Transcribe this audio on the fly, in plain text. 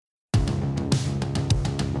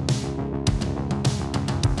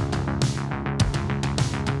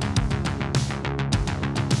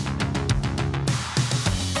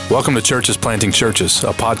Welcome to Churches Planting Churches,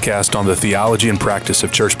 a podcast on the theology and practice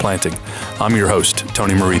of church planting. I'm your host,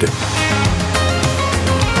 Tony Morita.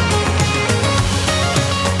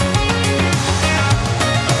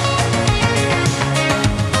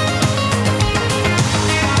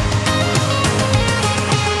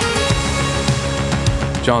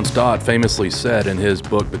 John Stott famously said in his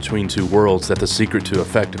book Between Two Worlds that the secret to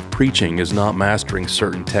effective preaching is not mastering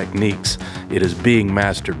certain techniques, it is being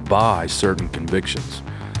mastered by certain convictions.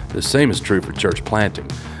 The same is true for church planting.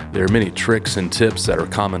 There are many tricks and tips that are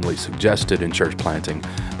commonly suggested in church planting,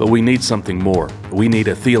 but we need something more. We need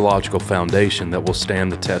a theological foundation that will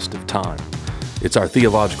stand the test of time. It's our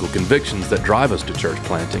theological convictions that drive us to church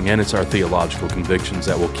planting, and it's our theological convictions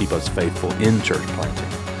that will keep us faithful in church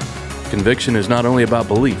planting. Conviction is not only about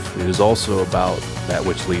belief, it is also about that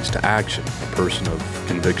which leads to action. A person of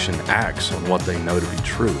conviction acts on what they know to be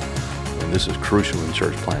true, and this is crucial in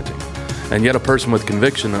church planting. And yet a person with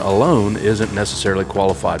conviction alone isn't necessarily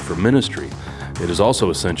qualified for ministry. It is also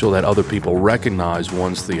essential that other people recognize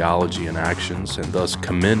one's theology and actions and thus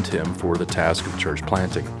commend him for the task of church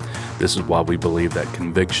planting. This is why we believe that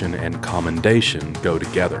conviction and commendation go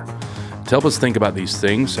together. To help us think about these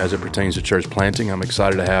things as it pertains to church planting, I'm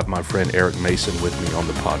excited to have my friend Eric Mason with me on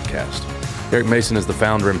the podcast. Eric Mason is the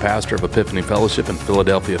founder and pastor of Epiphany Fellowship in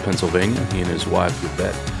Philadelphia, Pennsylvania. He and his wife,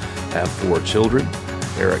 Yvette, have 4 children.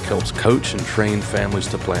 Eric helps coach and train families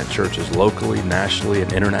to plant churches locally, nationally,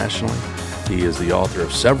 and internationally. He is the author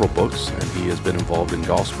of several books, and he has been involved in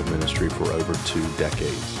gospel ministry for over 2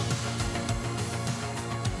 decades.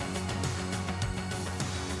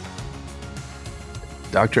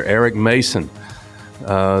 Dr. Eric Mason,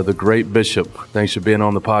 the great bishop, thanks for being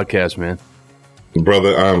on the podcast, man.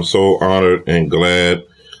 Brother, I'm so honored and glad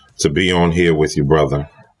to be on here with you, brother.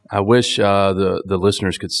 I wish the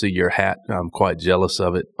listeners could see your hat. I'm quite jealous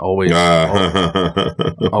of it. Always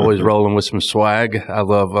rolling with some swag. I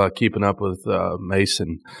love keeping up with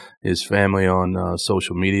Mason, his family on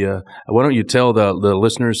social media. Why don't you tell the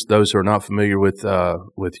listeners, those who are not familiar with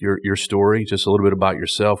your story, just a little bit about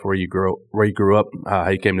yourself, where you grew up, how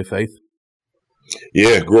you came to faith?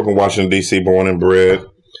 Yeah, grew up in Washington, D.C., born and bred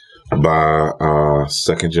by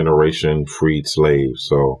second generation freed slaves.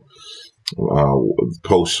 So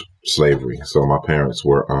post-slavery. So my parents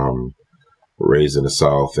were raised in the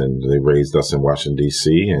South, and they raised us in Washington,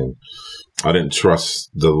 D.C., and I didn't trust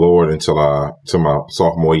the Lord until my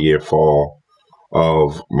sophomore year, fall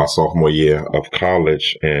of my sophomore year of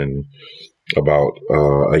college, and about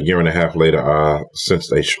a year and a half later, I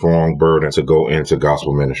sensed a strong burden to go into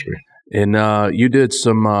gospel ministry. And you did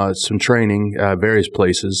some training various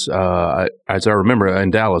places, as I remember,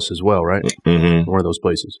 in Dallas as well, right? Mm-hmm. One of those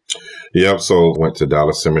places. Yep. So went to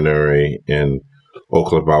Dallas Seminary and Oak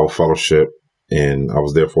Cliff Bible Fellowship, and I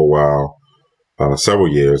was there for a while, several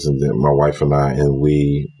years. And then my wife and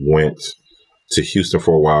we went to Houston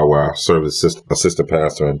for a while, where I served as assistant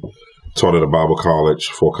pastor and taught at a Bible college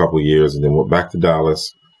for a couple of years, and then went back to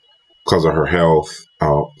Dallas because of her health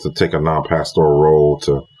to take a non-pastoral role,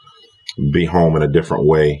 to be home in a different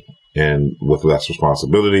way and with less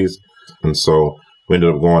responsibilities. And so we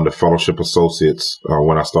ended up going to Fellowship Associates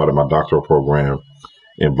when I started my doctoral program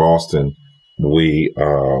in Boston. We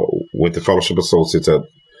went to Fellowship Associates in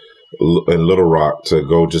Little Rock to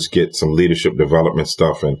go just get some leadership development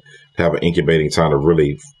stuff and have an incubating time to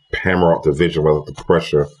really hammer out the vision without the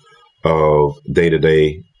pressure of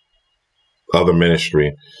day-to-day other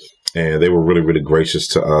ministry. And they were really, really gracious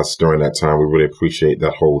to us during that time. We really appreciate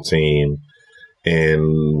that whole team.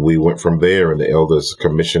 And we went from there, and the elders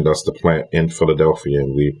commissioned us to plant in Philadelphia.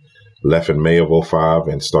 And we left in May of 2005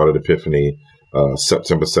 and started Epiphany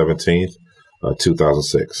September 17th,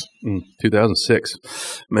 2006.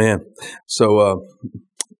 2006. Man. So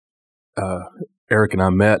Eric and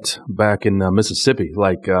I met back in Mississippi,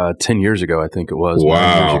 like 10 years ago, I think it was.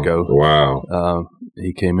 Wow. 10 years ago. Wow.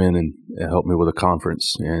 He came in and helped me with a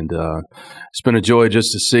conference, and it's been a joy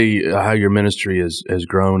just to see how your ministry has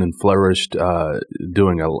grown and flourished,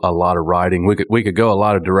 doing a lot of writing. We could go a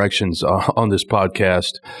lot of directions on this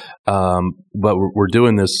podcast, but we're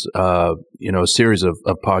doing this, a series of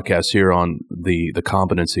podcasts here on the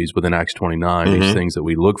competencies within Acts 29, mm-hmm. these things that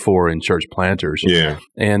we look for in church planters. Yeah.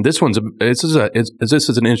 And this is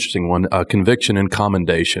an interesting one, conviction and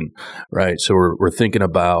commendation, right? So we're thinking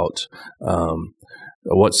about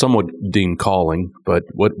what some would deem calling, but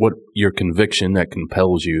what your conviction that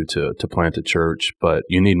compels you to plant a church. But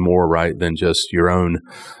you need more, right, than just your own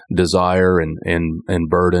desire and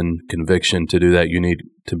burden, conviction to do that. You need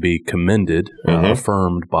to be commended, mm-hmm.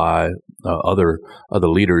 affirmed by other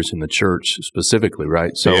leaders in the church specifically,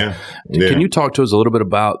 right? So, Can you talk to us a little bit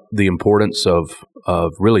about the importance of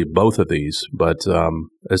really both of these? But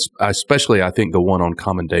especially, I think the one on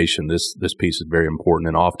commendation. This piece is very important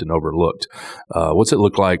and often overlooked. What's it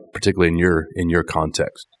look like, particularly in your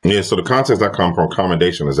context? Yeah. So the context I come from,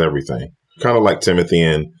 commendation is everything. Kind of like Timothy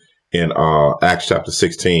in Acts chapter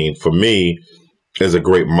 16. For me, is a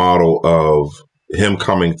great model of him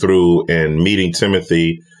coming through and meeting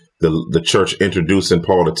Timothy, the church introducing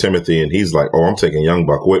Paul to Timothy, and he's like, "Oh, I'm taking young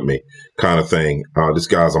buck with me," kind of thing. This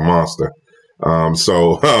guy's a monster.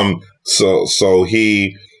 So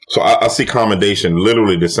I see commendation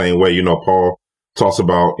literally the same way. You know, Paul talks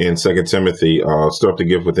about in 2 Timothy, stir up the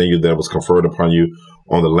gift within you that was conferred upon you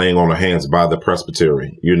on the laying on of hands by the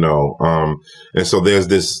presbytery. You know, and so there's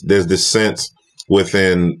this sense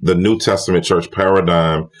within the New Testament church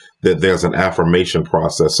paradigm that there's an affirmation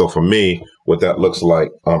process. So for me, what that looks like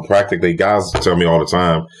practically, guys tell me all the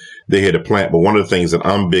time they're here to plant, but one of the things that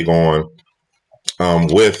I'm big on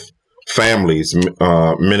with families,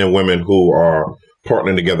 men and women who are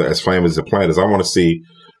partnering together as families to plant, is I want to see,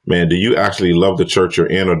 man, do you actually love the church you're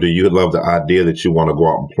in, or do you love the idea that you want to go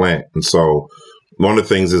out and plant? And so one of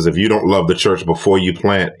the things is, if you don't love the church before you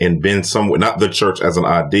plant and been somewhere, not the church as an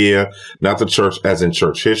idea, not the church as in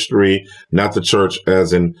church history, not the church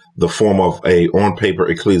as in the form of a on paper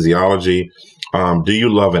ecclesiology, do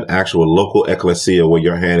you love an actual local ecclesia where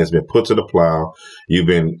your hand has been put to the plow, you've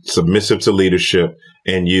been submissive to leadership,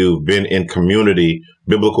 and you've been in community,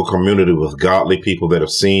 biblical community with godly people that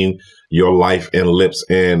have seen your life and lips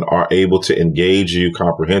and are able to engage you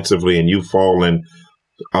comprehensively, and you've fallen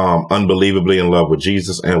unbelievably in love with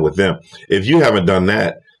Jesus and with them. If you haven't done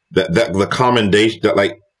that the commendation, that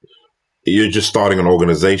like you're just starting an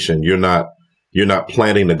organization, you're not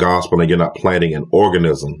planting the gospel, and you're not planting an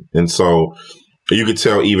organism. And so you could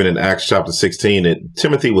tell even in Acts chapter 16 that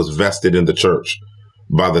Timothy was vested in the church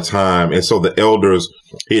by the time. And so the elders,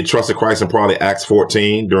 he had trusted Christ in probably Acts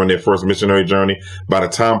 14 during their first missionary journey. By the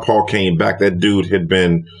time Paul came back, that dude had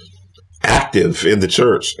been active in the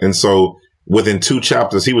church. And so within 2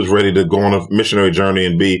 chapters, he was ready to go on a missionary journey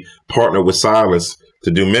and be partnered with Silas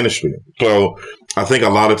to do ministry. So I think a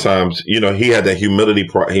lot of times, you know, he had that humility.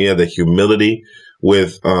 He had the humility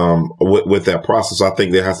with that process. I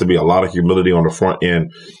think there has to be a lot of humility on the front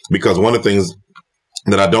end, because one of the things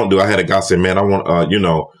that I don't do, I had a guy say, "Man, I want, you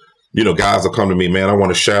know, guys will come to me, man, I want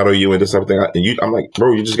to shadow you and this everything." And I'm like,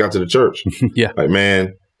 "Bro, you just got to the church." Yeah. Like,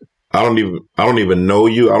 man, I don't even know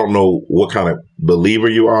you. I don't know what kind of believer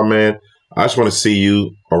you are, man. I just want to see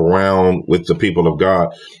you around with the people of God.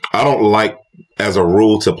 I don't like, as a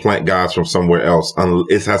rule, to plant guys from somewhere else.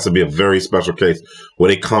 It has to be a very special case where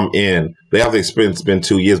they come in. They have to spend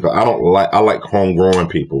 2 years, but I like homegrown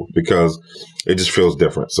people because it just feels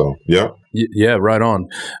different. So, yeah. Yeah, right on.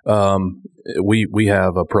 We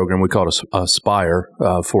have a program we call Aspire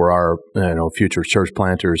for our future church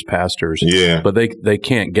planters, pastors. Yeah. But they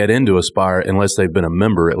can't get into Aspire unless they've been a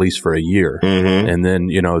member at least for a year, and then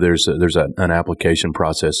there's an application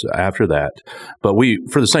process after that. But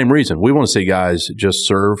for the same reason, we want to see guys just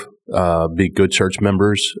serve, be good church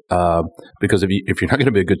members. Because if you're not going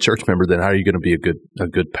to be a good church member, then how are you going to be a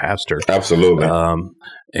good pastor? Absolutely.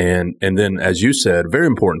 And then, as you said, very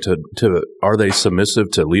important to are they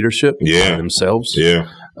submissive to leadership themselves? Yeah.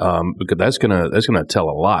 Because that's gonna tell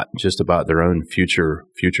a lot just about their own future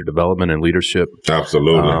development and leadership.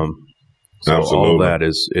 Absolutely. So Absolutely. all of that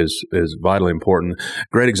is vitally important.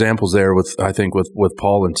 Great examples there with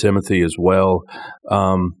Paul and Timothy as well.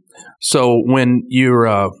 So when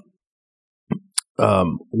you're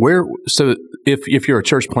if you're a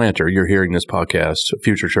church planter, you're hearing this podcast, a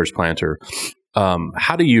future church planter.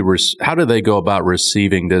 How do they go about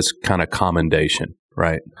receiving this kind of commendation,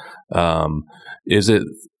 right? Is it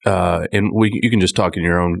you can just talk in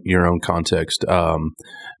your own context.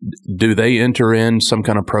 Do they enter in some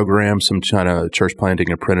kind of program, some kind of church planting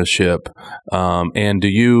apprenticeship? And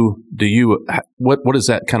what does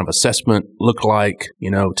that kind of assessment look like?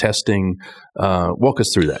 Testing. Walk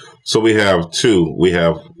us through that. So we have 2. We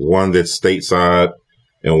have one that's stateside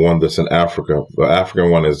and one that's in Africa. The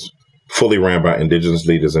African one is fully ran by indigenous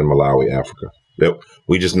leaders in Malawi, Africa.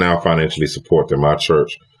 We just now financially support them. Our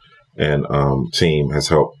church and team has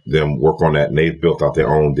helped them work on that, and they've built out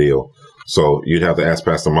their own deal. So you'd have to ask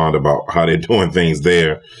Pastor Mond about how they're doing things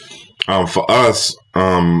there. For us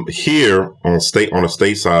here on the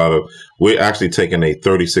state side, we're actually taking a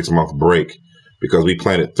 36-month break because we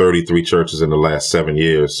planted 33 churches in the last 7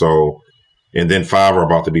 years. So, and then 5 are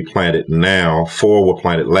about to be planted now. 4 were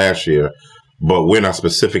planted last year. But we're not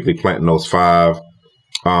specifically planting those 5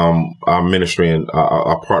 our ministry and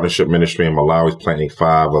our partnership ministry in Malawi is planting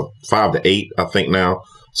 5 to 8, I think now.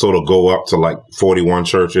 So it'll go up to like 41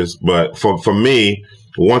 churches. But for me,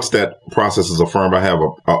 once that process is affirmed, I have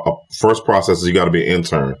a first process is you got to be an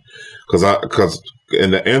intern, because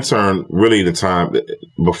in the intern, really the time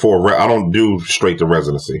before I don't do straight to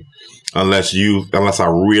residency unless I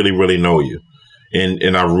really, really know you.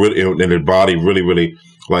 And I really, and the body really,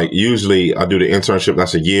 like usually I do the internship.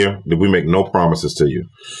 That's a year that we make no promises to you.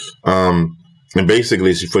 And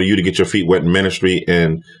basically it's for you to get your feet wet in ministry,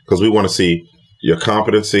 and because we want to see your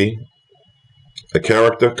competency, the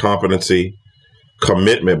character, competency,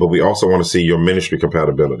 commitment, but we also want to see your ministry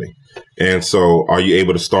compatibility. And so are you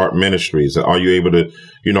able to start ministries? And are you able to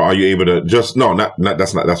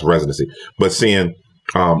that's residency, but seeing,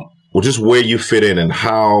 just where you fit in and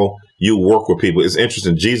how you work with people. It's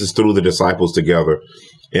interesting. Jesus threw the disciples together,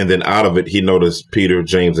 and then out of it, he noticed Peter,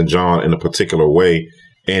 James, and John in a particular way.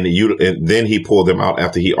 And then he pulled them out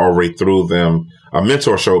after he already threw them. A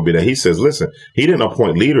mentor showed me that he says, listen, he didn't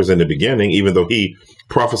appoint leaders in the beginning, even though he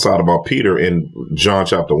prophesied about Peter in John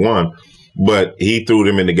chapter 1, but he threw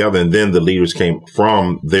them in together, and then the leaders came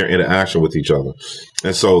from their interaction with each other.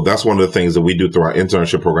 And so that's one of the things that we do through our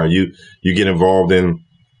internship program. You get involved in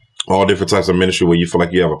all different types of ministry where you feel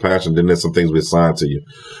like you have a passion, then there's some things we assign to you.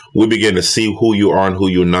 We begin to see who you are and who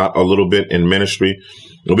you're not a little bit in ministry.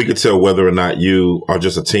 And we can tell whether or not you are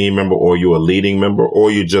just a team member, or you're a leading member,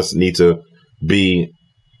 or you just need to be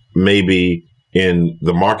maybe in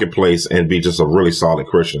the marketplace and be just a really solid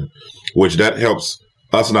Christian, which that helps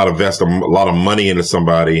us not invest a lot of money into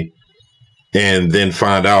somebody and then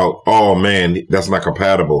find out, oh man, that's not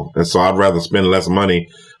compatible. And so I'd rather spend less money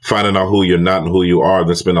finding out who you're not and who you are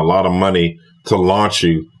than spend a lot of money to launch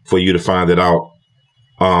you for you to find it out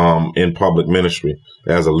in public ministry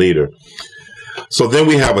as a leader. So then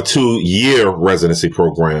we have a 2-year residency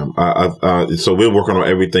program. So we're working on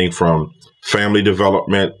everything from family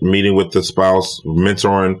development, meeting with the spouse,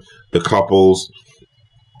 mentoring the couples,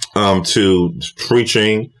 to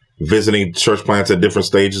preaching, visiting church plants at different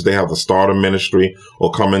stages. They have to start a ministry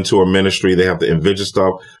or come into a ministry. They have to envision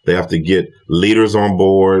stuff. They have to get leaders on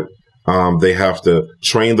board. They have to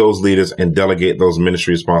train those leaders and delegate those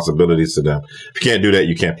ministry responsibilities to them. If you can't do that,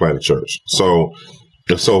 you can't plant a church. So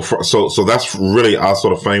that's really our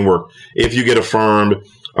sort of framework. If you get affirmed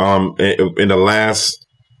in the last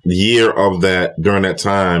year of that, during that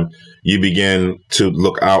time, you begin to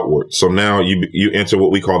look outward. So now you enter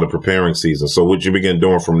what we call the preparing season. So what you begin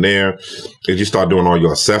doing from there is you start doing all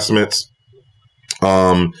your assessments.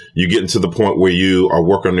 You get into the point where you are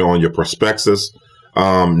working on your prospectus,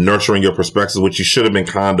 nurturing your prospectus, which you should have been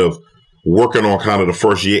kind of working on kind of the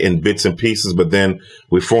first year in bits and pieces, but then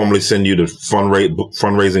we formally send you to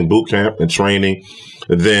fundraising boot camp and training.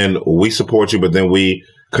 Then we support you, but then we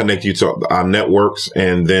connect you to our networks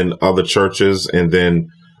and then other churches, and then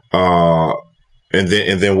we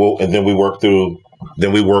work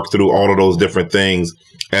through all of those different things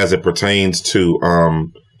as it pertains to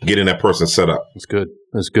getting that person set up.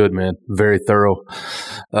 That's good, man. Very thorough.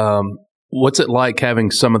 What's it like having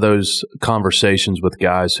some of those conversations with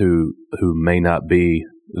guys who may not be,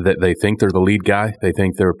 that they think they're the lead guy, they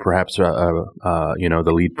think they're perhaps the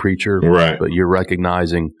lead preacher, right? But you're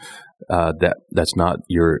recognizing that's not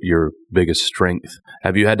your biggest strength.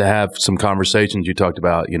 Have you had to have some conversations? You talked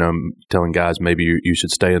about telling guys maybe you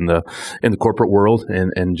should stay in the corporate world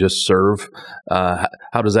and just serve.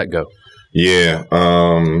 How does that go? Yeah,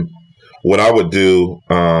 what I would do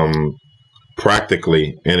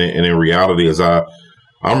practically and in reality is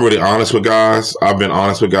I'm really honest with guys. I've been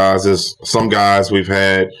honest with guys. There's some guys we've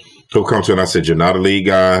had who come to and I said, you're not a lead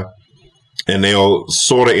guy. And they'll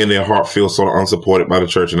sort of in their heart feel sort of unsupported by the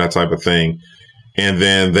church and that type of thing. And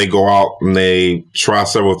then they go out and they try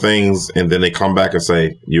several things and then they come back and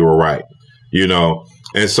say, you were right,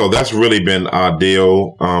 And so that's really been our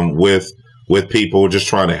deal with people, just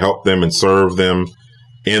trying to help them and serve them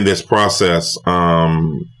in this process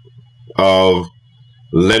of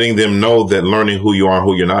letting them know that learning who you are and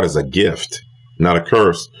who you're not is a gift, not a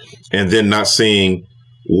curse. And then not seeing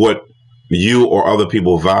what you or other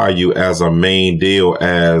people value as a main deal,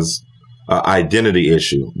 as an identity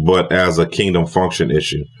issue, but as a kingdom function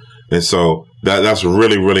issue. And so that's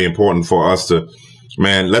really, really important for us to,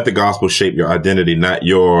 let the gospel shape your identity, not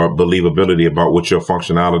your believability about what your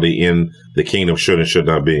functionality in the kingdom should and should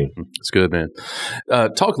not be. That's good, man.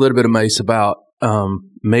 Talk a little bit, Mace, about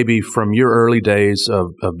maybe from your early days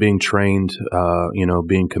of being trained,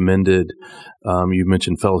 being commended. You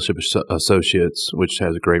mentioned Fellowship Associates, which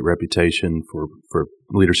has a great reputation for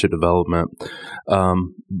leadership development.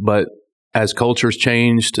 But As culture's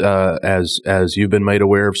changed, as you've been made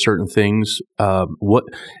aware of certain things, what,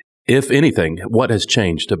 if anything, what has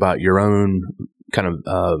changed about your own kind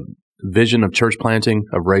of vision of church planting,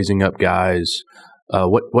 of raising up guys?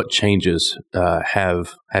 What changes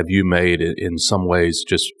have you made in some ways,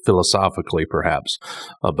 just philosophically perhaps,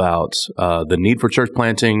 about the need for church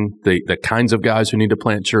planting, the kinds of guys who need to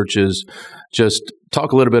plant churches? Just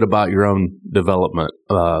talk a little bit about your own development,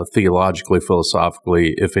 theologically,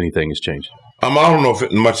 philosophically, if anything has changed. I don't know if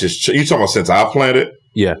much has changed. You talking about since I planted?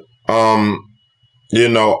 Yeah. I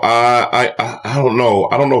don't know. I don't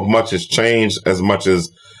know if much has changed as much as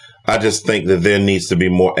I just think that there needs to be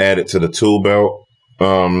more added to the tool belt.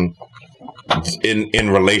 In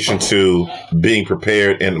relation to being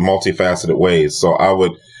prepared in multifaceted ways. So I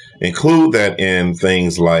would include that in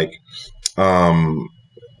things like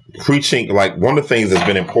preaching. Like, one of the things that's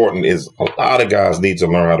been important is a lot of guys need to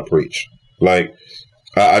learn how to preach. Like,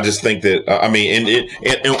 I just think that,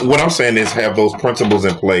 and what I'm saying is have those principles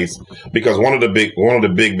in place, because one of the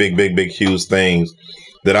big, huge things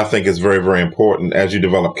that I think is very, very important as you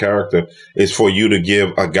develop character is for you to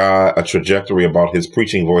give a guy a trajectory about his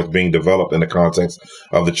preaching voice being developed in the context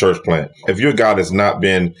of the church plant. If your guy has not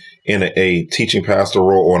been in a teaching pastor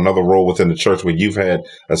role or another role within the church where you've had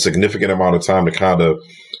a significant amount of time to kind of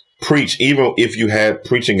preach, even if you had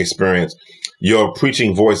preaching experience, your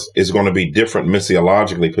preaching voice is going to be different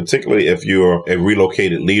missiologically, particularly if you're a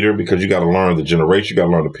relocated leader, because you got to learn the generation, you got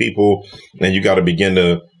to learn the people, and you got to begin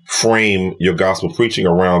to frame your gospel preaching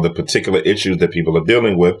around the particular issues that people are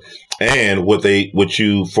dealing with and what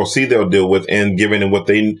you foresee they'll deal with, and giving them what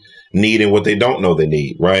they need and what they don't know they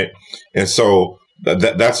need. Right. And so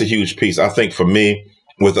that's a huge piece. I think for me,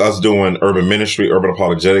 with us doing urban ministry, urban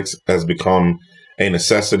apologetics has become a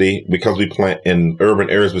necessity because we plant in urban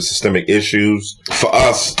areas with systemic issues. For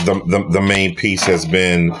us, the main piece has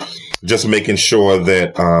been just making sure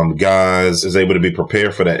that guys is able to be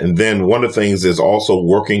prepared for that. And then one of the things is also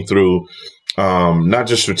working through not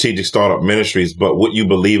just strategic startup ministries, but what you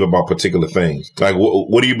believe about particular things. Like,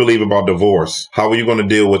 what do you believe about divorce? How are you going to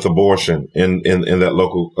deal with abortion in that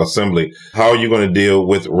local assembly? How are you going to deal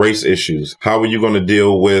with race issues? How are you going to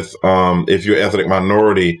deal with, if you're ethnic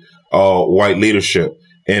minority, white leadership,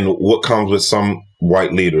 and what comes with some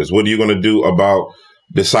white leaders? What are you going to do about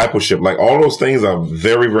discipleship? Like, all those things are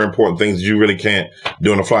very, very important things you really can't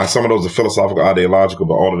do on the fly. Some of those are philosophical, ideological,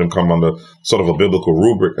 but all of them come under sort of a biblical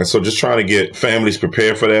rubric. And so just trying to get families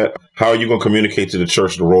prepared for that. How are you going to communicate to the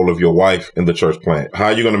church the role of your wife in the church plant? How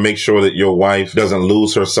are you going to make sure that your wife doesn't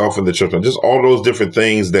lose herself in the church plant? Just all those different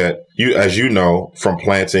things that you, as you know, from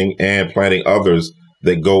planting and planting others,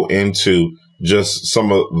 that go into just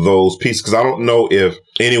some of those pieces. Because I don't know if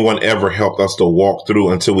anyone ever helped us to walk through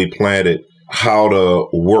until we planted how to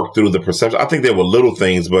work through the perception. I think there were little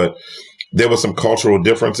things, but there were some cultural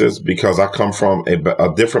differences because I come from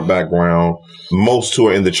a different background. Most who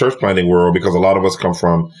are in the church planting world, because a lot of us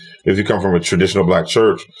if you come from a traditional Black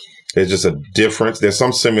church, it's just a difference. There's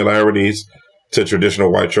some similarities to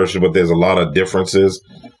traditional white churches, but there's a lot of differences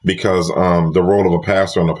because the role of a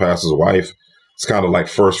pastor and a pastor's wife, it's kind of like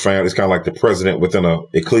first family. It's kind of like the president within an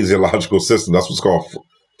ecclesiological system. That's what's called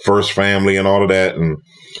first family and all of that. And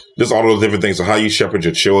just all those different things. So how you shepherd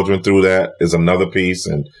your children through that is another piece,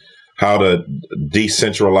 and how to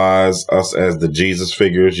decentralize us as the Jesus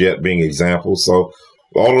figures, yet being examples. So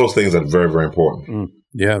all of those things are very, very important.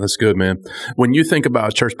 Yeah, that's good, man. When you think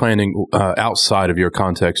about church planting outside of your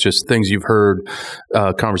context, just things you've heard,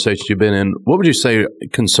 conversations you've been in, what would you say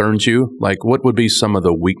concerns you? Like, what would be some of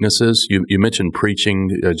the weaknesses? You mentioned preaching,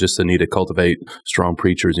 just the need to cultivate strong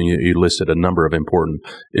preachers, and you listed a number of important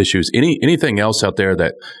issues. Anything else out there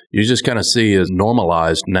that you just kind of see as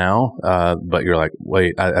normalized now, but you're like,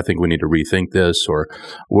 wait, I think we need to rethink this? Or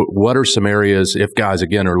what are some areas, if guys,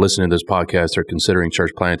 again, are listening to this podcast, are considering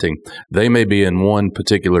church planting, they may be in one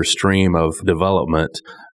particular stream of development,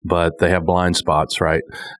 but they have blind spots, right?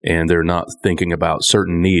 And they're not thinking about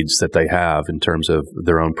certain needs that they have in terms of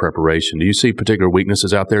their own preparation. Do you see particular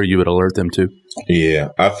weaknesses out there you would alert them to? Yeah,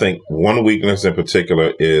 I think one weakness in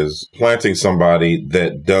particular is planting somebody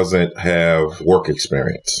that doesn't have work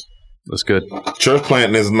experience. That's good. Church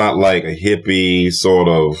planting is not like a hippie sort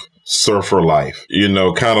of surfer life,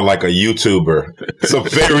 kind of like a YouTuber. It's a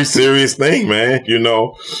very serious thing, man,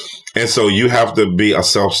 And so you have to be a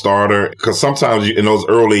self-starter, because sometimes in those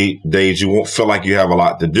early days, you won't feel like you have a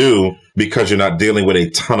lot to do because you're not dealing with a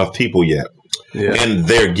ton of people yet. Yeah. And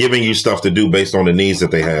they're giving you stuff to do based on the needs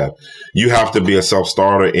that they have. You have to be a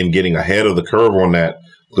self-starter in getting ahead of the curve on that,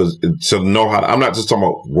 because to know how I'm not just talking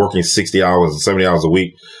about working 60 hours and 70 hours a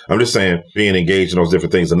week. I'm just saying being engaged in those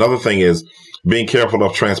different things. Another thing is being careful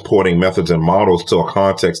of transporting methods and models to a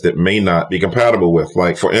context that may not be compatible with.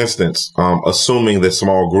 Like, for instance, assuming that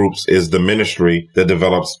small groups is the ministry that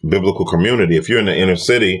develops biblical community. If you're in the inner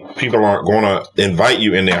city, people aren't going to invite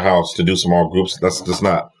you in their house to do small groups. That's just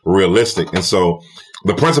not realistic. And so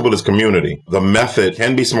the principle is community. The method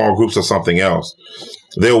can be small groups or something else.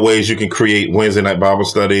 There are ways you can create Wednesday night Bible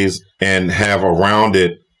studies and have around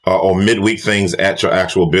it or midweek things at your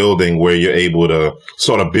actual building where you're able to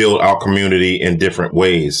sort of build out community in different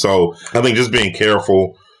ways. So I think just being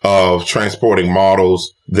careful of transporting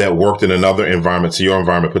models that worked in another environment to your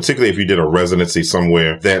environment, particularly if you did a residency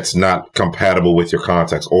somewhere that's not compatible with your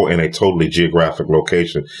context or in a totally geographic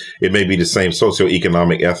location. It may be the same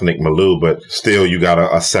socioeconomic, ethnic milieu, but still you got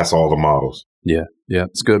to assess all the models. Yeah,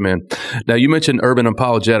 it's good, man. Now, you mentioned urban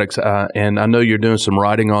apologetics, and I know you're doing some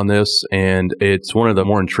writing on this, and it's one of the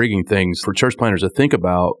more intriguing things for church planters to think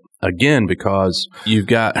about, again, because you've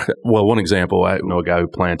got, well, one example, I know a guy who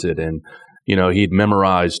planted, and, you know, he'd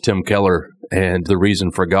memorized Tim Keller and The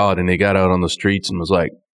Reason for God, and he got out on the streets and was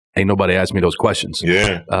like, ain't nobody asked me those questions.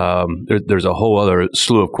 Yeah. There's a whole other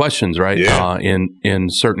slew of questions, right? Yeah. In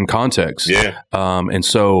certain contexts. Yeah. And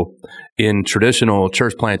so in traditional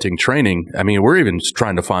church planting training, I mean, we're even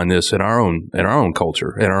trying to find this in our own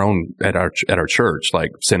culture, at our church,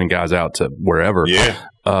 like sending guys out to wherever. Yeah.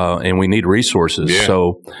 And we need resources. Yeah.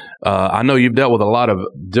 So I know you've dealt with a lot of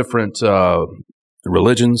different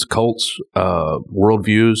religions, cults,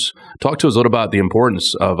 worldviews. Talk to us a little about the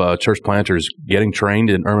importance of church planters getting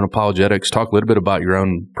trained in urban apologetics. Talk a little bit about your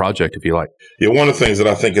own project, if you like. Yeah, one of the things that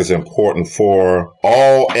I think is important for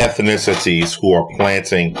all ethnicities who are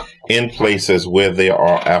planting in places where there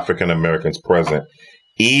are African Americans present,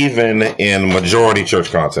 even in majority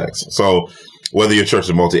church contexts. So whether your church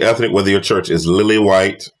is multi-ethnic, whether your church is lily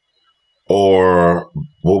white, or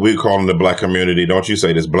what we call in the Black community, don't you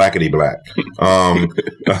say this, blackety black.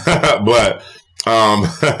 But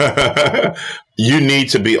you need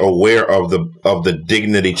to be aware of the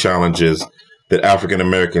dignity challenges that African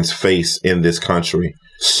Americans face in this country,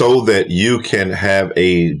 so that you can have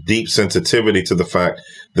a deep sensitivity to the fact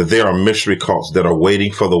that there are mystery cults that are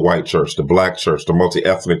waiting for the white church, the Black church, the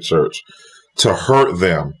multi-ethnic church to hurt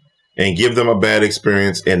them and give them a bad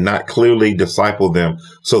experience and not clearly disciple them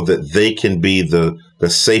so that they can be the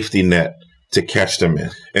safety net to catch them in.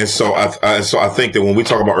 And so I think that when we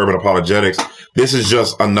talk about urban apologetics, this is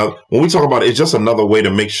just another, when we talk about it, it's just another way to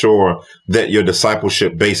make sure that your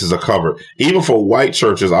discipleship bases are covered. Even for white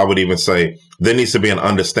churches, I would even say there needs to be an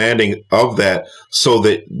understanding of that so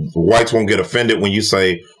that whites won't get offended when you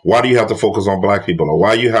say, why do you have to focus on Black people? Or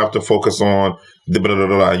why you have to focus on blah, blah, blah,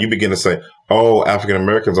 blah. You begin to say, oh, African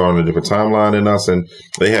Americans are on a different timeline than us, and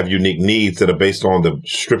they have unique needs that are based on the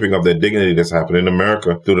stripping of their dignity that's happened in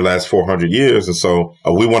America through the last 400 years. And so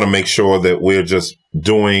we want to make sure that we're just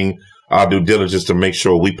doing our due diligence to make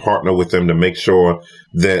sure we partner with them to make sure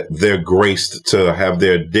that they're graced to have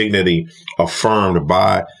their dignity affirmed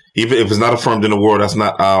by, even if it's not affirmed in the world, that's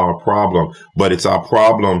not our problem, but it's our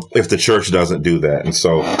problem if the church doesn't do that. And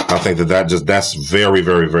so I think that's very,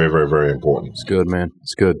 very, very, very, very important. It's good, man.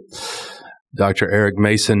 It's good. Dr. Eric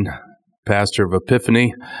Mason, pastor of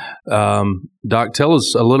Epiphany. Doc, tell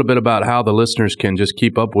us a little bit about how the listeners can just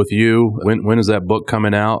keep up with you. When is that book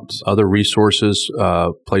coming out? Other resources,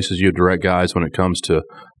 places you direct guys when it comes to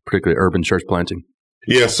particularly urban church planting?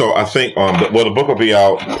 Yeah, so I think the book will be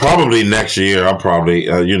out probably next year. I'm probably,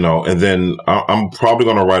 and then I'm probably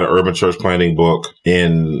going to write an urban church planting book.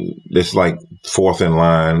 It's like fourth in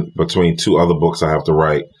line between two other books I have to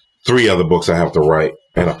write, 3 other books I have to write,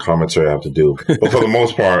 and a commentary I have to do. But for the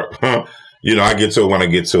most part, I get to it when I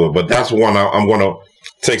get to it. But that's one I'm going to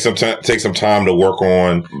take some time to work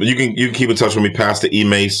on. You can keep in touch with me, Pastor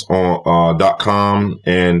eMace on .com,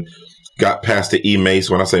 and got Pastor eMace.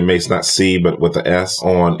 When I say Mace, not C, but with the S,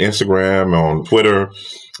 on Instagram, on Twitter.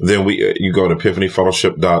 Then you go to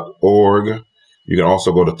epiphanyfellowship.org. You can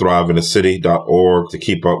also go to thriveinthecity.org to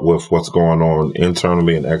keep up with what's going on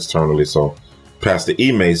internally and externally. So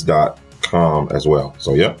PastorEmace.com as well.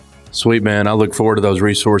 So, yeah. Sweet, man. I look forward to those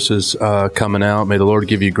resources coming out. May the Lord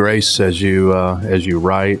give you grace as you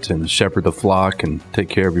write and shepherd the flock and take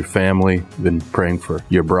care of your family. Been praying for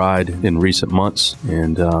your bride in recent months,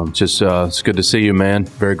 and it's good to see you, man.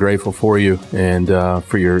 Very grateful for you and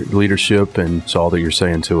for your leadership and all that you're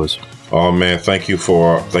saying to us. Oh man, thank you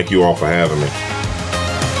all for having me.